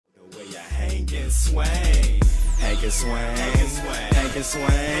Hang-N-Swang, Hang-N-Swang, Hang-N-Swang,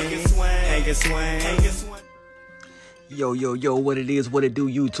 Hang-N-Swang, Hang-N-Swang. Yo, what it is, what it do,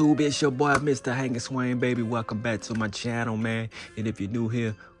 YouTube? It's your boy, Mr. Hang-N-Swang, baby. Welcome back to my channel, man. And if you're new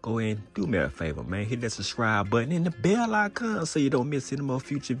here, go ahead and do me a favor, man. Hit that subscribe button and the bell icon so you don't miss any more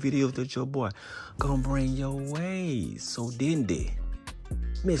future videos that your boy gonna bring your way. So, Dindy,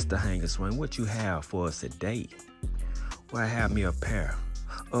 Mr. Hang-N-Swang, what you have for us today? Well, I have me a pair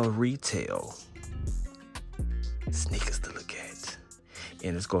of retail sneakers to look at.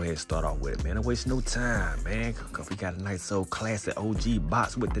 And let's go ahead and start off with it, man. Don't waste no time, man, because we got a nice old classic OG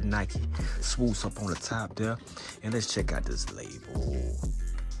box with the Nike swoosh up on the top there. And let's check out this label.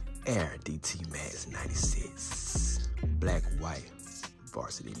 Air DT Max 96. Black, white,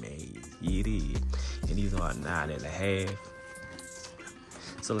 varsity made. Yeah, it is. And these are 9.5.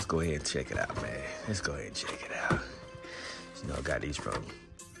 So let's go ahead and check it out, man. Let's go ahead and check it out. You know, I got these from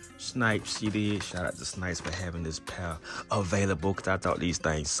Snipes, she did. Shout out to Snipes for having this pair available, because I thought these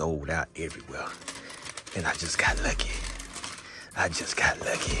things sold out everywhere. And I just got lucky.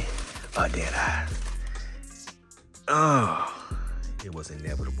 Or did I? Oh, it was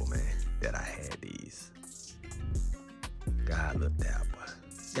inevitable, man, that I had these. God looked out, boy.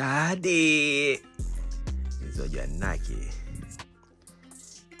 God did. These are your Nike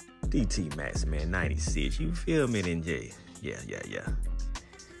DT Max, man, 96. You feel me, NJ? Yeah.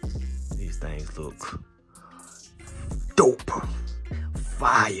 These things look dope,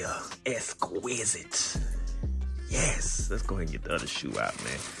 fire, exquisite. Yes, let's go ahead and get the other shoe out,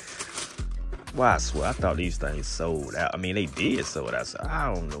 man. Why, I swear, I thought these things sold out. I mean, they did sold out, so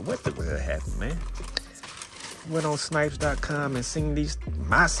I don't know what the hell happened, man. Went on snipes.com and seen these,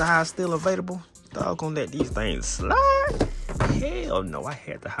 my size still available. Dog gonna let these things slide? Hell no, I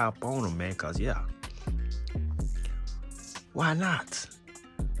had to hop on them, man, because, yeah. Why not?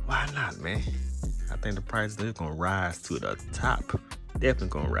 Why not, man? I think the price is going to rise to the top. Definitely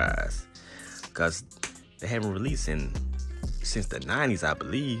going to rise. Because they haven't released since the 90s, I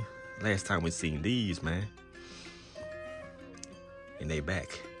believe. Last time we seen these, man. And they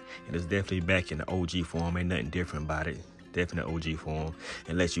back. And it's definitely back in the OG form. Ain't nothing different about it. Definitely OG form.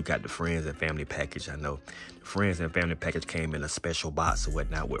 Unless you got the friends and family package. I know the friends and family package came in a special box or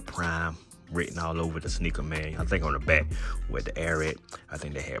whatnot with Prime written all over the sneaker, man. I think on the back with the Air at, I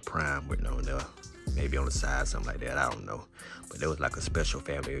think they had Prime written on there. Maybe on the side, something like that. I don't know. But there was like a special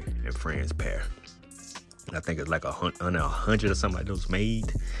family and friends pair. I think it's like under 100 or something like those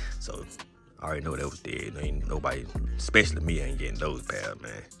made. So I already know that was dead. Ain't nobody, especially me, ain't getting those pairs,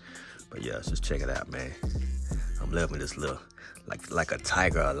 man. But yeah, just check it out, man. I'm loving this little, like a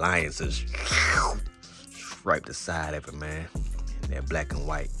tiger or lion, just stripe the side of it, man. And that black and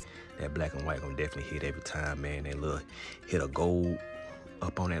white. That black and white gonna definitely hit every time, man. That little hit of gold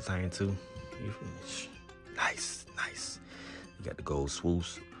up on that thing too. Nice. You got the gold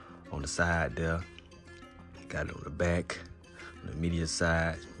swoosh on the side there. You got it on the back, on the media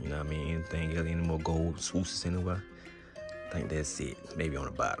side. You know what I mean? Anything else, any more gold swooshes anywhere? I think that's it. Maybe on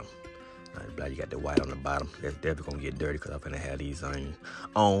the bottom. You got the white on the bottom. That's definitely gonna get dirty because I'm finna have these on.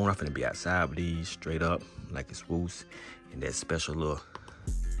 I'm finna be outside with these straight up like a swoosh, and that special little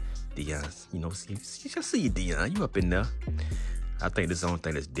Dieon, you know, see Dieon, you up in there. I think this is the only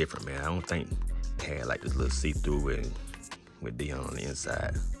thing that's different, man. I don't think they had like this little see-through with Dieon on the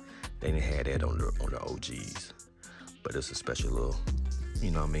inside. They didn't have that on the OGs. But it's a special little,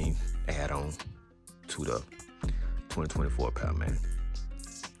 you know what I mean, add-on to the 2024 pair, man.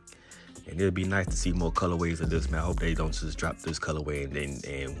 And it'll be nice to see more colorways of this, man. I hope they don't just drop this colorway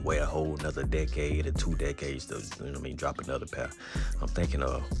and wear a whole another decade or 2 decades to, you know what I mean, drop another pair. I'm thinking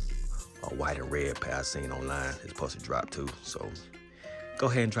of a white and red pair I seen online. It's supposed to drop too. So go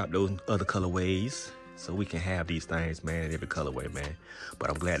ahead and drop those other colorways so we can have these things, man, in every colorway, man.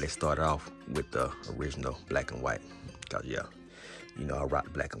 But I'm glad they started off with the original black and white. Cause yeah, you know, I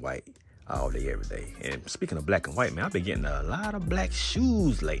rock black and white all day, every day. And speaking of black and white, man, I've been getting a lot of black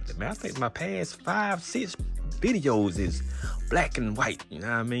shoes lately, man. I think my past 5-6 videos is black and white, you know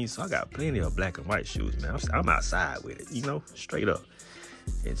what I mean? So I got plenty of black and white shoes, man. I'm outside with it, you know, straight up.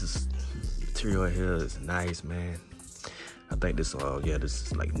 It's just, material here is nice, man. I think this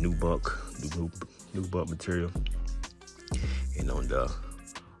is like nubuck material. And on the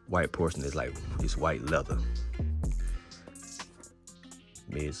white portion is like this white leather.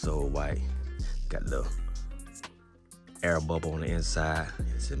 Midsole white. Got the air bubble on the inside.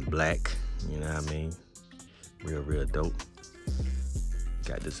 It's in black, you know what I mean? Real dope.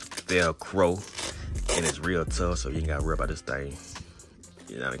 Got this Velcro, and it's real tough, so you ain't gotta worry about this thing,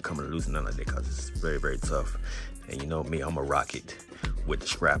 you know, coming loose and nothing like that, because it's very tough. And you know me, I'm a rock it with the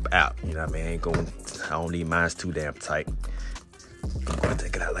strap out. You know what I mean? I don't need mine too damn tight. I'm gonna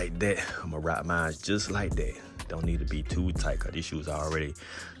take it out like that. I'm gonna rock mine just like that. Don't need to be too tight, cause these shoes are already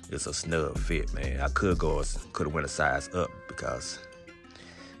just a snug fit, man. I could have went a size up because,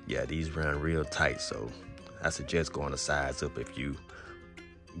 yeah, these run real tight. So I suggest going a size up if you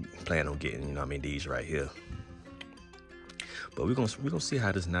plan on getting, you know what I mean, these right here. But we're gonna see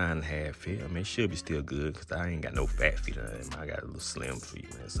how this 9.5 fit. I mean, it should be still good because I ain't got no fat feet on it. I got a little slim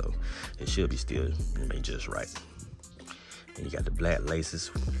feet, man. So it should be still, I mean, just right. And you got the black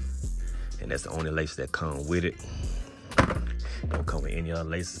laces, and that's the only laces that come with it. Don't come with any other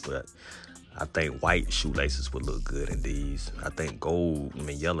laces, but I think white shoelaces would look good in these. I think gold, I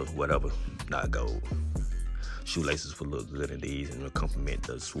mean yellow, whatever, not gold. Shoelaces would look good in these and would complement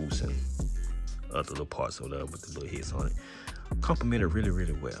the swoosh and other little parts of the with the little hits on it. Complement it really,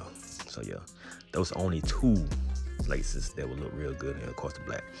 really well. So yeah, those are only 2 laces that would look real good, and of course the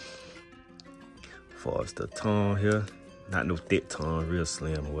black. As far as the tongue here, not no thick tongue, real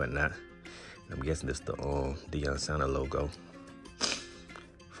slim or whatnot. And I'm guessing this the Dieon Santa logo.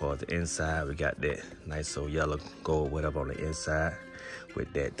 For the inside, we got that nice old yellow gold whatever on the inside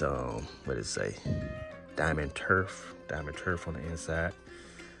with that what did it say, diamond turf on the inside.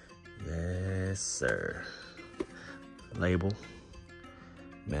 Yes sir. Label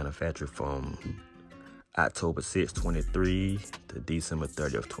manufactured from October 6th 23 to December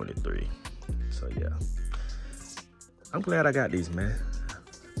 30th 23. So yeah, I'm glad I got these, man.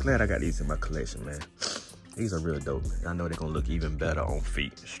 Glad I got these in my collection, man. These are real dope. I know they're gonna look even better on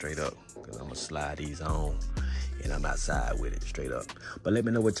feet, straight up. Cause I'm gonna slide these on and I'm outside with it, straight up. But let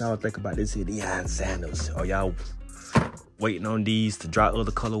me know what y'all think about this here Dieon sandals. Are y'all waiting on these to drop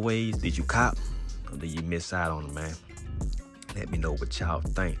other colorways? Did you cop? Or did you miss out on them, man? Let me know what y'all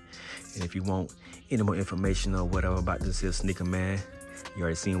think. And if you want any more information or whatever about this here sneaker, man, you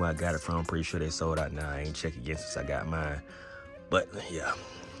already seen where I got it from. I'm pretty sure they sold out now. I ain't checked again since I got mine. But yeah,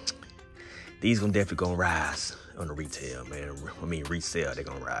 these definitely gonna rise on the retail, man. I mean resale, they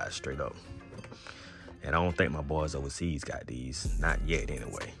gonna rise straight up. And I don't think my boys overseas got these, not yet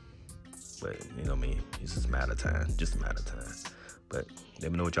anyway. But you know what I mean, it's just a matter of time, But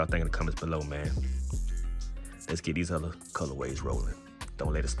let me know what y'all think in the comments below, man. Let's get these other colorways rolling.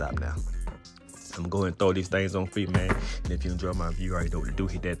 Don't let it stop now. I'm going to throw these things on feet, man. And if you enjoy my review, you already know what to do.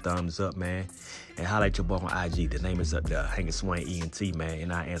 Hit that thumbs up, man. And highlight your boy on IG. The name is up there, Hang-N-Swang ENT, man.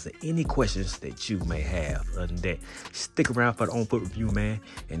 And I answer any questions that you may have. Other than that, stick around for the OnFeet review, man.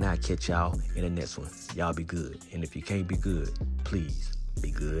 And I'll catch y'all in the next one. Y'all be good. And if you can't be good, please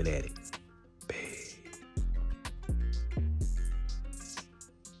be good at it.